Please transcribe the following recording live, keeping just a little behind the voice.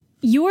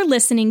You're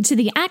listening to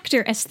the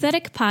Actor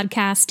Aesthetic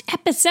Podcast,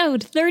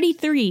 episode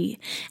 33,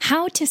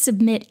 How to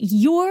Submit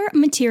Your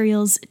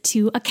Materials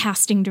to a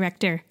Casting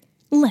Director.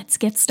 Let's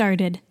get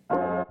started.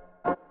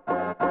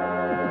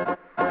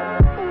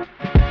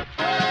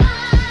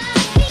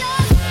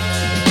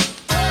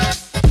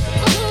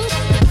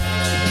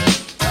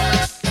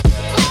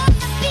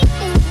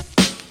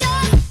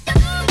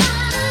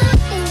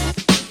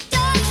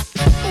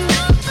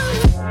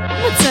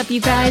 What's up, you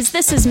guys?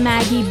 This is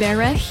Maggie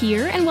Berra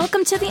here, and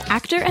welcome to the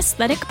Actor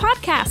Aesthetic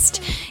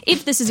Podcast.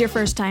 If this is your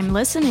first time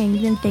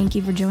listening, then thank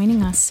you for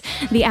joining us.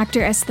 The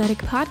Actor Aesthetic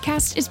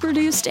Podcast is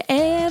produced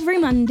every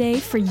Monday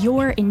for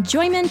your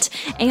enjoyment,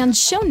 and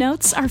show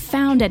notes are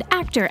found at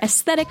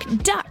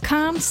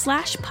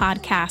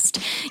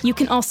actoraesthetic.com/podcast. You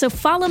can also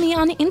follow me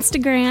on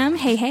Instagram,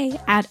 hey,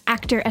 at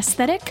Actor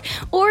Aesthetic,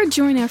 or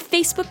join our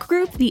Facebook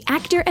group, the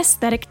Actor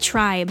Aesthetic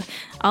Tribe.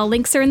 All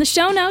links are in the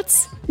show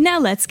notes. Now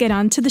let's get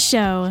on to the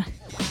show.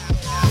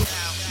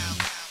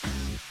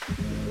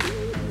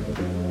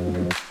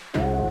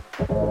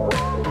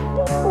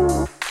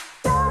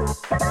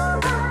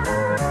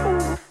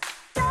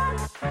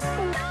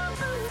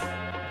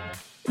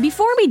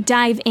 Before we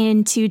dive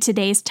into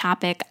today's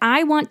topic,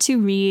 I want to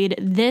read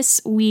this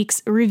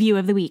week's review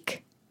of the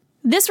week.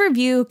 This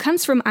review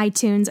comes from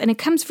iTunes, and it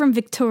comes from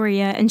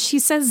Victoria, and she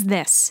says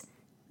this: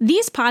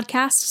 "These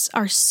podcasts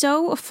are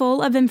so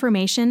full of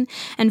information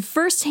and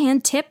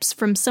first-hand tips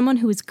from someone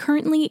who is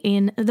currently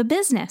in the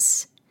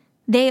business.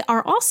 They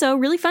are also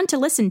really fun to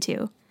listen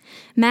to.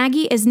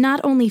 Maggie is not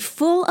only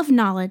full of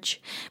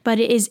knowledge, but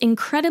is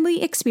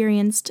incredibly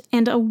experienced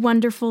and a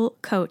wonderful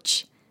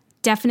coach.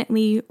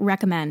 Definitely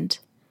recommend."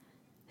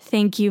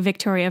 Thank you,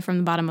 Victoria, from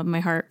the bottom of my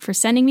heart for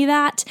sending me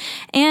that.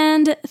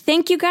 And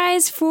thank you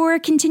guys for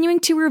continuing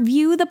to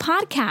review the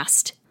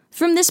podcast.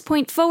 From this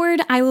point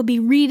forward, I will be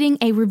reading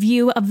a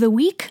review of the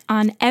week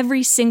on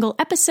every single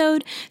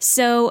episode,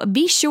 so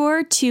be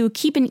sure to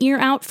keep an ear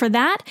out for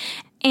that.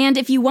 And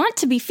if you want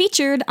to be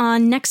featured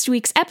on next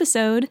week's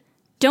episode,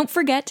 don't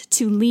forget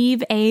to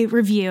leave a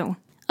review.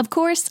 Of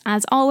course,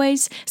 as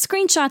always,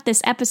 screenshot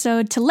this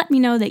episode to let me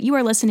know that you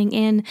are listening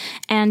in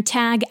and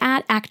tag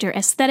at Actor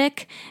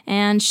Aesthetic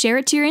and share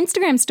it to your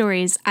Instagram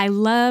stories. I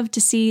love to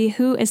see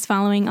who is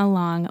following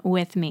along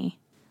with me.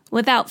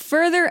 Without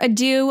further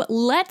ado,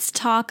 let's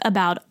talk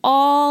about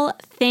all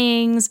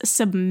things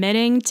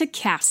submitting to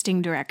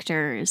casting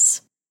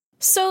directors.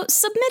 So,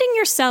 submitting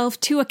yourself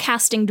to a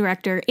casting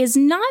director is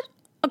not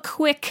a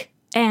quick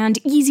and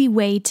easy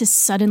way to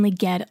suddenly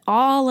get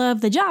all of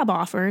the job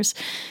offers,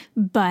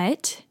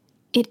 but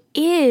it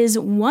is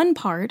one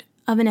part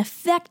of an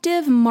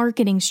effective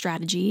marketing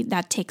strategy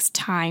that takes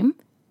time,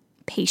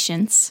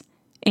 patience,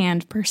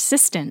 and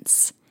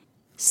persistence.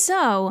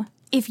 So,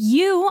 if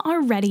you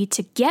are ready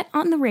to get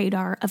on the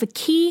radar of a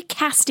key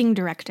casting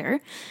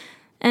director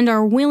and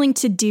are willing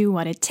to do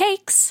what it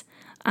takes,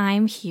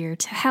 I'm here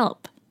to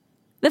help.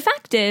 The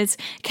fact is,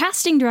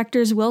 casting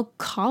directors will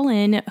call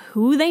in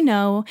who they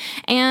know,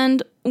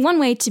 and one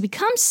way to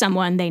become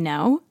someone they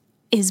know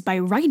is by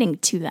writing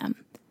to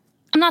them.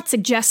 I'm not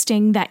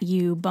suggesting that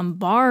you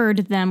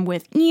bombard them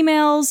with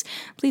emails.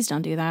 Please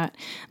don't do that.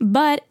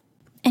 But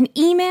an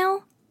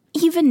email,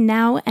 even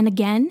now and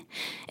again,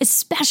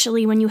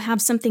 especially when you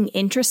have something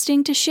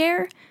interesting to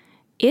share,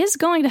 is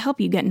going to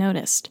help you get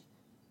noticed.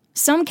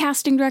 Some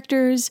casting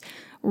directors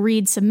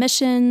read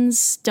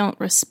submissions, don't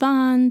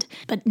respond,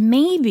 but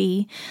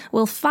maybe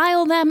will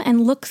file them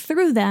and look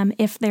through them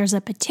if there's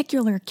a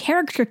particular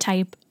character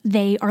type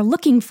they are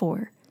looking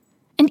for.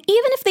 And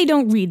even if they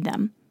don't read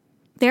them,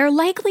 they're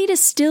likely to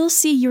still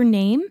see your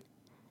name,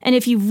 and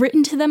if you've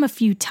written to them a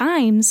few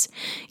times,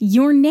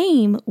 your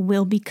name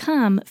will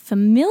become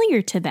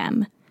familiar to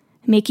them,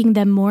 making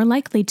them more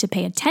likely to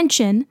pay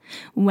attention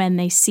when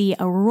they see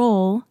a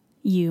role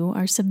you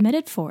are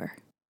submitted for.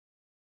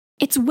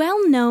 It's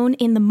well known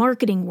in the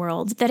marketing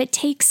world that it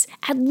takes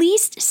at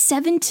least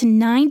 7 to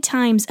 9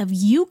 times of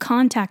you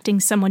contacting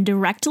someone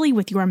directly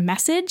with your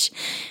message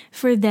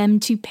for them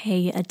to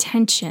pay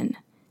attention.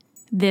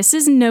 This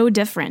is no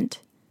different.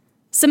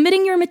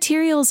 Submitting your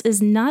materials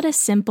is not as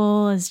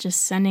simple as just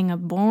sending a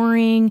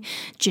boring,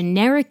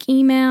 generic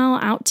email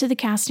out to the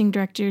casting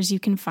directors you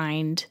can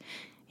find.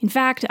 In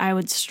fact, I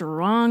would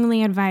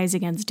strongly advise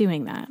against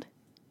doing that.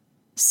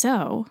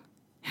 So,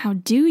 how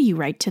do you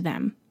write to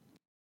them?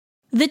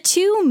 The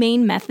two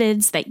main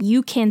methods that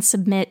you can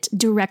submit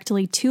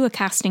directly to a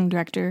casting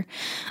director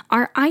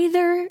are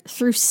either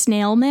through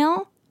snail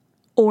mail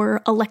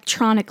or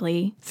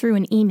electronically through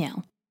an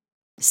email.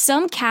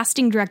 Some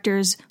casting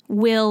directors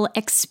will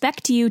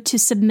expect you to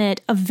submit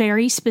a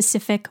very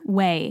specific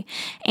way,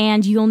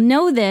 and you'll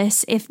know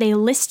this if they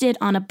list it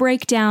on a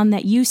breakdown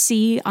that you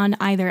see on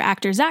either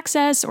Actors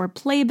Access or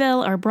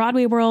Playbill or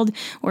Broadway World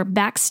or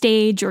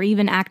Backstage or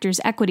even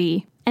Actors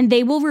Equity, and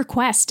they will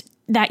request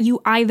that you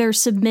either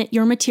submit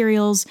your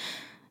materials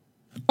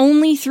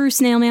only through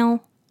snail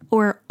mail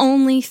or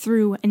only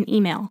through an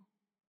email.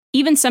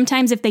 Even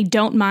sometimes if they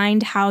don't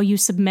mind how you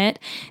submit,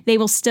 they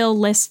will still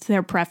list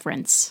their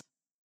preference.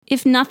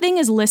 If nothing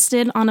is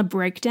listed on a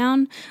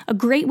breakdown, a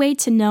great way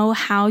to know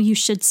how you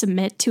should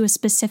submit to a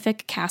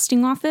specific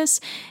casting office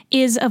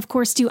is, of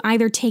course, to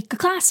either take a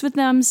class with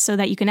them so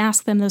that you can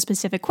ask them those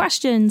specific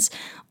questions,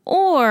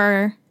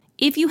 or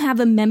if you have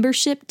a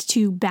membership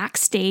to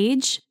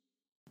Backstage,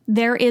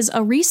 there is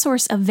a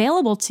resource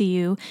available to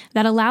you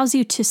that allows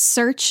you to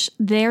search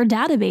their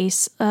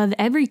database of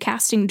every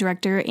casting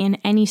director in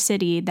any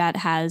city that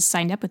has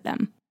signed up with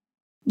them.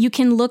 You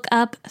can look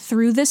up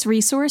through this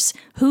resource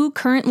who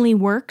currently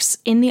works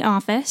in the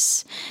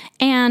office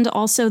and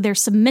also their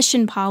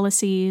submission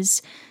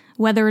policies,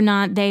 whether or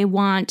not they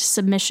want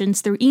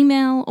submissions through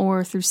email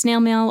or through snail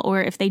mail,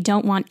 or if they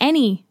don't want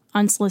any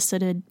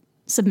unsolicited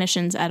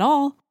submissions at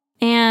all.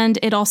 And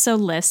it also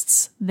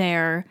lists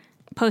their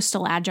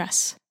postal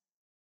address.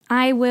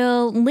 I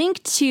will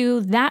link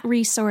to that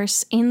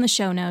resource in the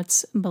show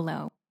notes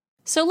below.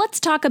 So let's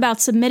talk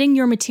about submitting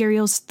your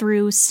materials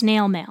through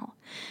snail mail.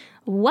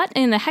 What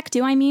in the heck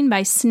do I mean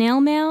by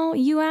snail mail,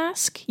 you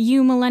ask?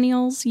 You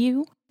millennials,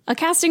 you? A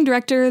casting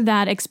director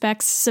that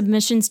expects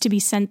submissions to be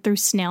sent through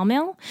snail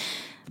mail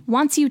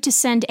wants you to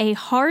send a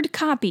hard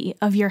copy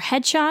of your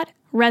headshot,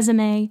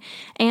 resume,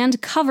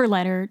 and cover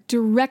letter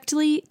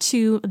directly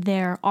to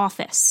their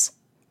office.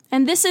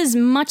 And this is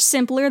much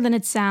simpler than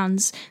it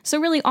sounds. So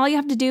really all you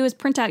have to do is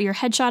print out your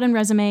headshot and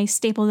resume,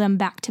 staple them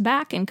back to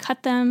back and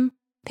cut them,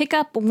 pick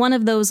up one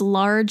of those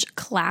large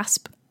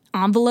clasp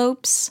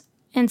envelopes,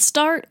 and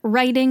start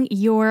writing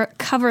your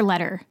cover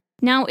letter.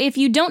 Now, if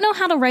you don't know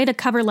how to write a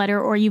cover letter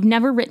or you've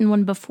never written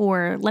one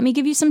before, let me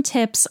give you some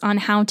tips on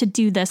how to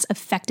do this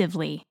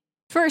effectively.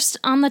 First,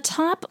 on the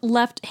top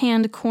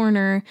left-hand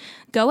corner,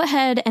 go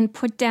ahead and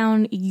put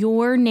down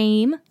your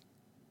name,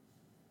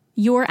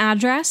 your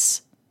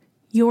address,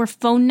 your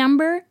phone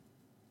number,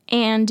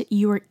 and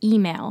your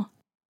email.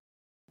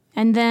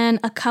 And then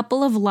a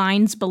couple of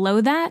lines below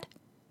that,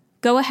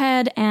 go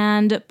ahead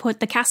and put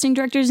the casting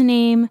director's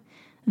name,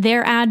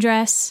 their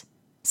address,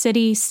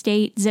 city,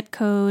 state, zip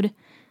code,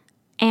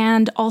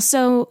 and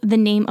also the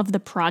name of the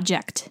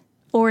project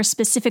or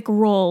specific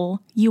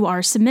role you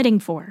are submitting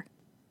for.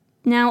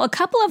 Now, a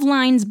couple of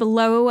lines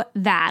below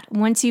that,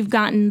 once you've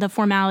gotten the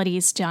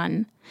formalities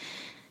done,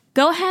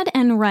 go ahead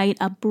and write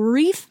a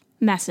brief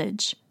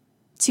message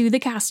to the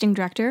casting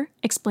director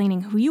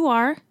explaining who you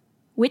are,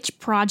 which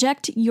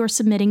project you're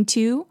submitting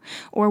to,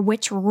 or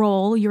which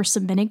role you're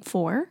submitting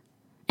for,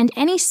 and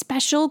any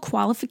special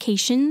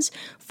qualifications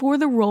for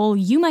the role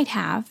you might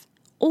have,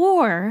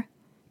 or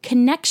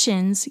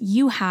connections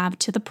you have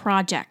to the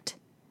project.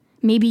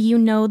 Maybe you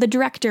know the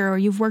director, or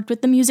you've worked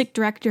with the music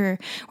director,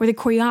 or the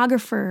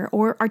choreographer,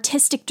 or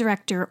artistic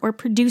director, or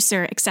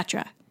producer,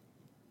 etc.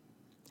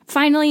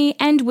 Finally,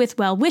 end with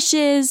well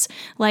wishes,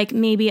 like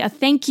maybe a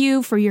thank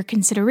you for your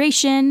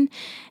consideration,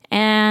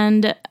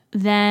 and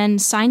then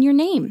sign your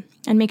name,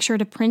 and make sure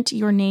to print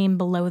your name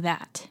below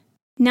that.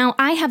 Now,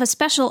 I have a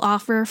special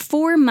offer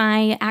for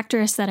my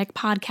Actor Aesthetic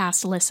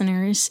podcast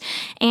listeners,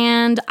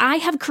 and I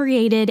have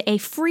created a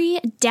free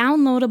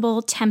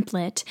downloadable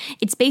template.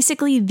 It's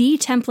basically the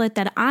template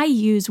that I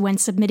use when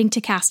submitting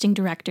to casting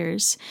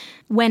directors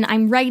when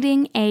I'm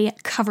writing a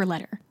cover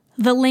letter.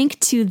 The link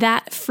to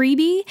that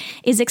freebie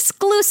is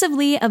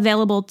exclusively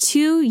available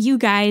to you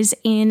guys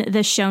in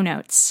the show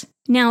notes.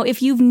 Now,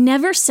 if you've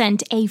never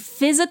sent a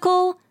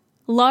physical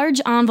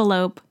large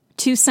envelope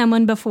to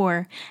someone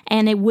before,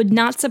 and it would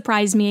not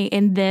surprise me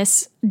in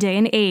this day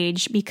and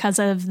age because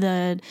of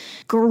the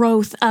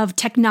growth of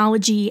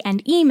technology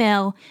and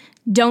email,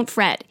 don't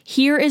fret.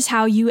 Here is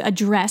how you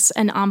address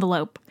an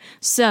envelope.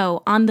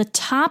 So on the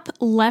top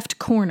left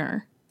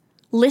corner,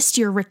 list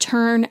your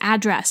return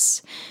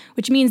address,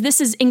 which means this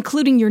is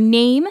including your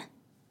name.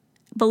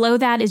 Below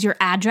that is your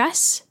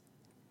address.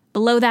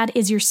 Below that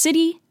is your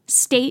city,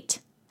 state,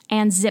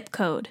 and zip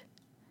code.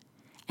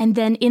 And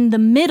then in the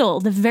middle,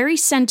 the very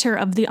center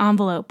of the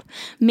envelope,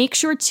 make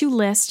sure to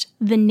list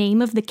the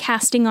name of the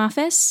casting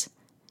office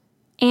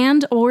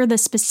and or the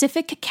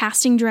specific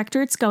casting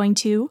director it's going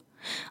to.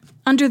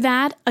 Under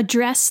that,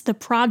 address the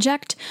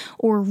project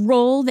or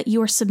role that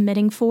you are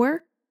submitting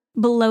for.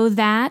 Below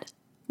that,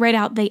 write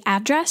out the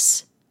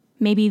address.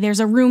 Maybe there's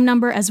a room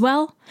number as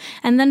well.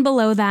 And then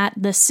below that,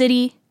 the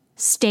city,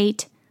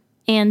 state,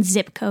 and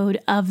zip code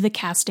of the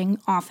casting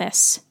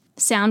office.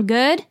 Sound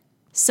good?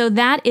 So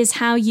that is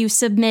how you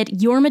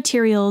submit your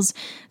materials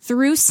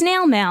through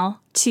snail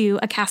mail to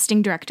a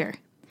casting director.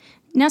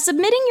 Now,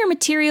 submitting your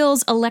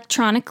materials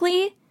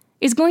electronically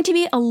is going to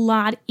be a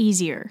lot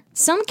easier.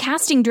 Some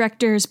casting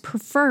directors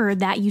prefer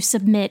that you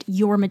submit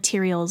your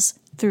materials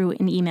through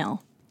an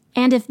email.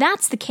 And if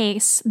that's the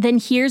case, then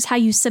here's how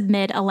you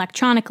submit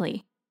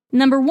electronically.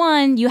 Number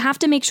one, you have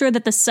to make sure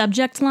that the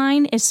subject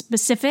line is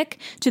specific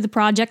to the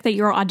project that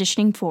you're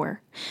auditioning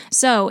for.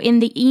 So in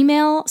the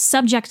email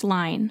subject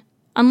line,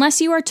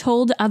 unless you are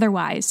told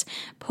otherwise,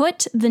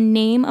 put the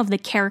name of the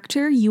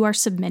character you are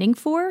submitting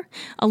for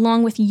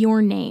along with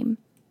your name.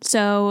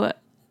 So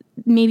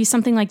maybe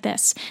something like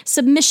this: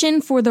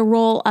 submission for the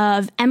role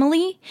of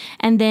Emily,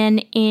 and then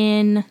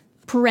in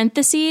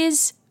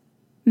parentheses,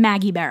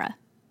 Maggie Barra.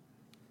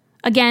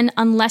 Again,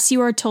 unless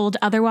you are told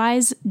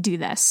otherwise, do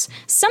this.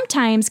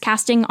 Sometimes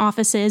casting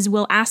offices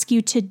will ask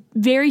you to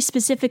very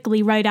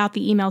specifically write out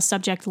the email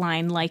subject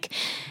line, like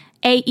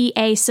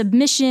AEA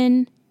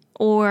submission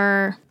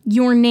or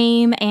your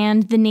name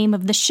and the name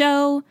of the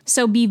show.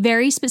 So be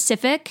very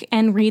specific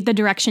and read the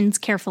directions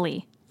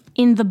carefully.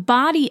 In the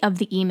body of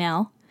the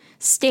email,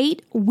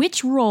 state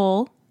which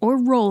role or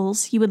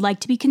roles you would like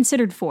to be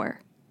considered for.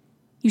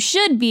 You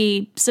should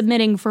be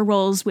submitting for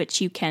roles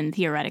which you can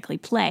theoretically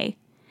play.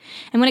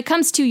 And when it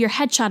comes to your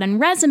headshot and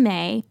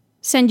resume,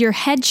 send your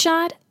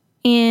headshot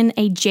in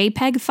a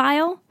JPEG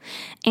file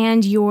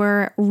and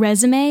your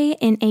resume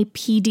in a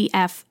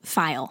PDF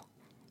file.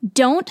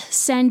 Don't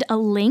send a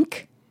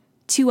link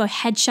to a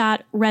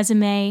headshot,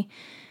 resume,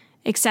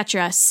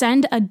 etc.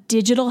 Send a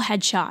digital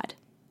headshot,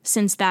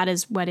 since that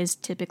is what is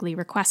typically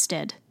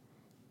requested.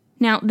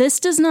 Now, this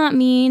does not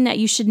mean that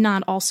you should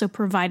not also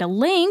provide a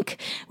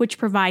link which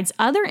provides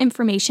other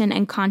information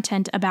and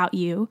content about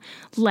you,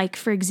 like,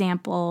 for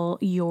example,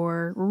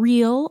 your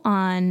reel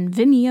on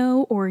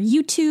Vimeo or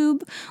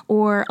YouTube,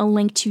 or a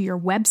link to your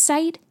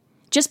website.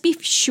 Just be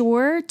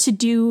sure to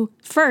do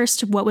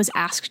first what was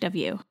asked of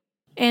you.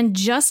 And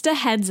just a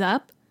heads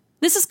up,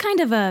 this is kind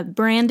of a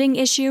branding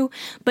issue,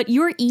 but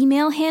your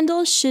email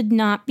handle should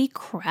not be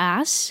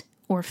crass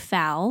or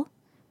foul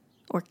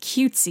or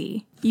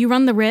cutesy. You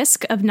run the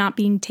risk of not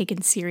being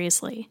taken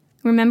seriously.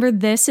 Remember,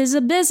 this is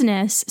a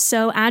business,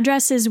 so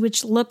addresses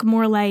which look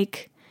more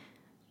like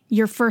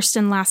your first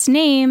and last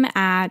name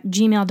at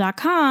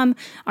gmail.com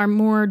are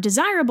more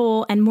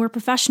desirable and more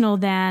professional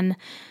than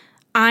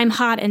I'm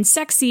hot and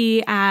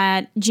sexy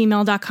at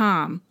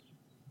gmail.com.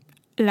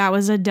 That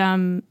was a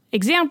dumb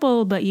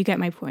example, but you get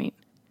my point.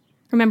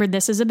 Remember,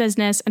 this is a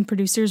business and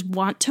producers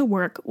want to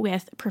work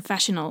with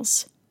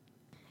professionals.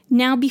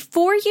 Now,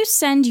 before you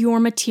send your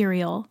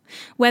material,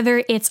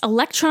 whether it's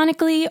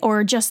electronically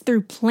or just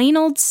through plain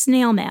old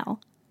snail mail,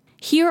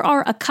 here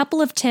are a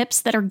couple of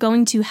tips that are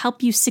going to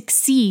help you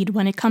succeed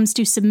when it comes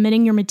to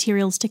submitting your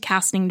materials to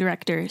casting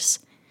directors.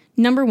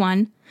 Number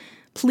 1,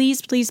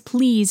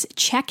 please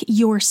check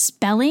your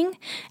spelling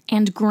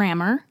and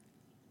grammar.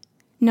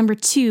 Number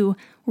 2,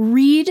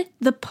 read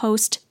the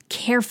post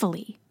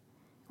carefully.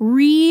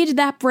 Read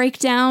that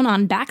breakdown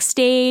on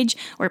Backstage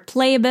or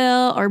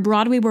Playbill or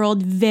Broadway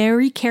World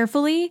very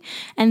carefully,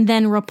 and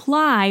then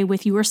reply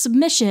with your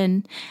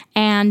submission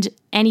and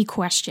any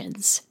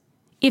questions.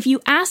 If you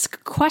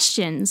ask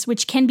questions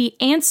which can be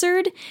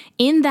answered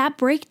in that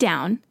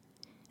breakdown,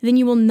 then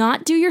you will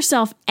not do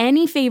yourself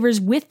any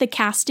favors with the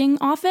casting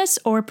office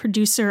or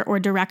producer or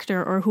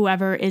director or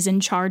whoever is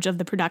in charge of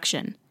the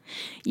production.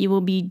 You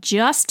will be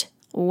just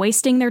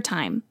wasting their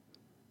time.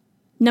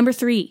 Number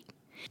 3,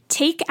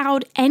 take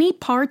out any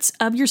parts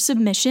of your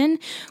submission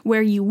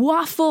where you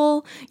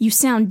waffle, you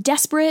sound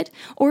desperate,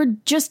 or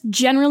just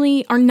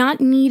generally are not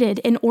needed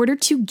in order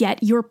to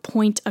get your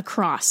point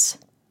across.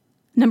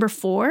 Number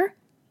 4,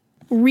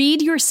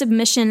 read your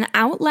submission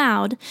out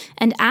loud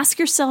and ask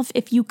yourself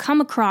if you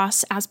come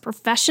across as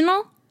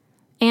professional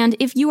and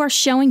if you are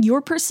showing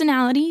your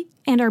personality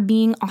and are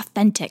being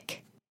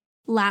authentic.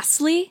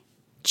 Lastly,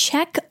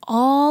 check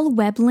all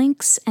web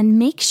links and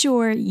make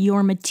sure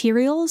your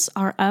materials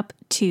are up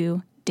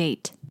to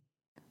date.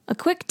 A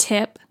quick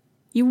tip,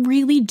 you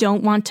really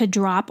don't want to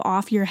drop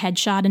off your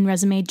headshot and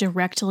resume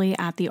directly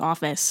at the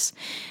office.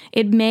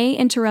 It may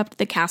interrupt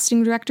the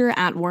casting director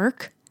at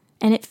work,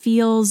 and it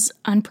feels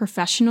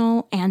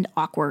unprofessional and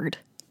awkward.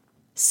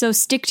 So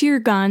stick to your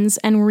guns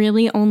and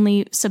really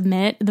only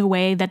submit the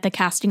way that the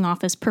casting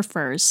office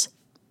prefers.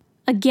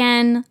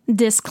 Again,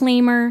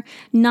 disclaimer,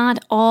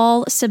 not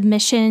all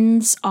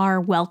submissions are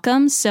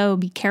welcome, so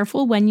be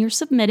careful when you're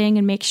submitting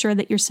and make sure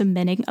that you're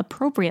submitting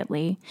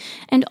appropriately.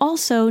 And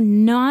also,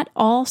 not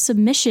all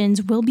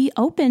submissions will be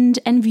opened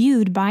and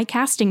viewed by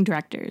casting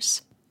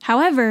directors.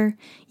 However,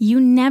 you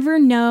never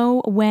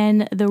know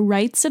when the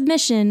right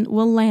submission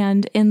will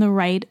land in the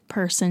right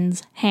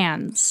person's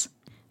hands.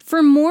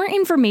 For more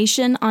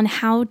information on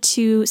how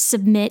to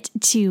submit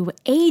to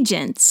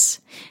agents,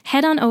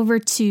 head on over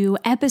to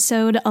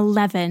episode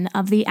 11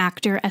 of the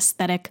Actor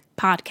Aesthetic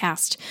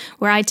podcast,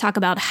 where I talk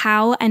about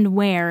how and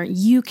where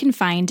you can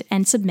find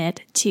and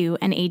submit to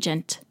an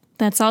agent.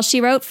 That's all she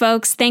wrote,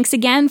 folks. Thanks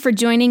again for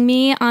joining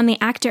me on the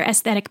Actor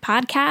Aesthetic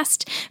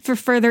podcast. For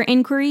further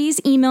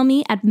inquiries, email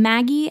me at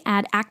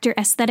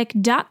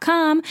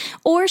maggie@actoraesthetic.com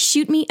or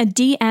shoot me a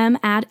DM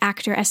at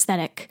Actor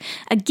Aesthetic.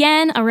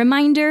 Again, a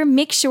reminder,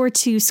 make sure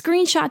to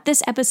screenshot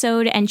this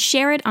episode and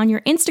share it on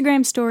your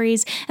Instagram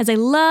stories, as I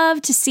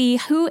love to see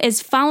who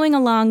is following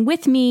along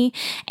with me.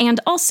 And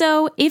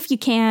also, if you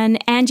can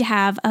and you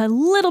have a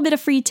little bit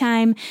of free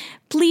time,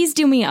 please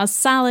do me a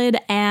solid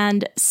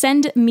and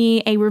send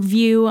me a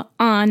review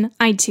on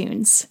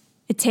iTunes.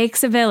 It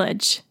takes a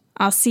village.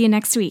 I'll see you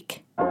next week.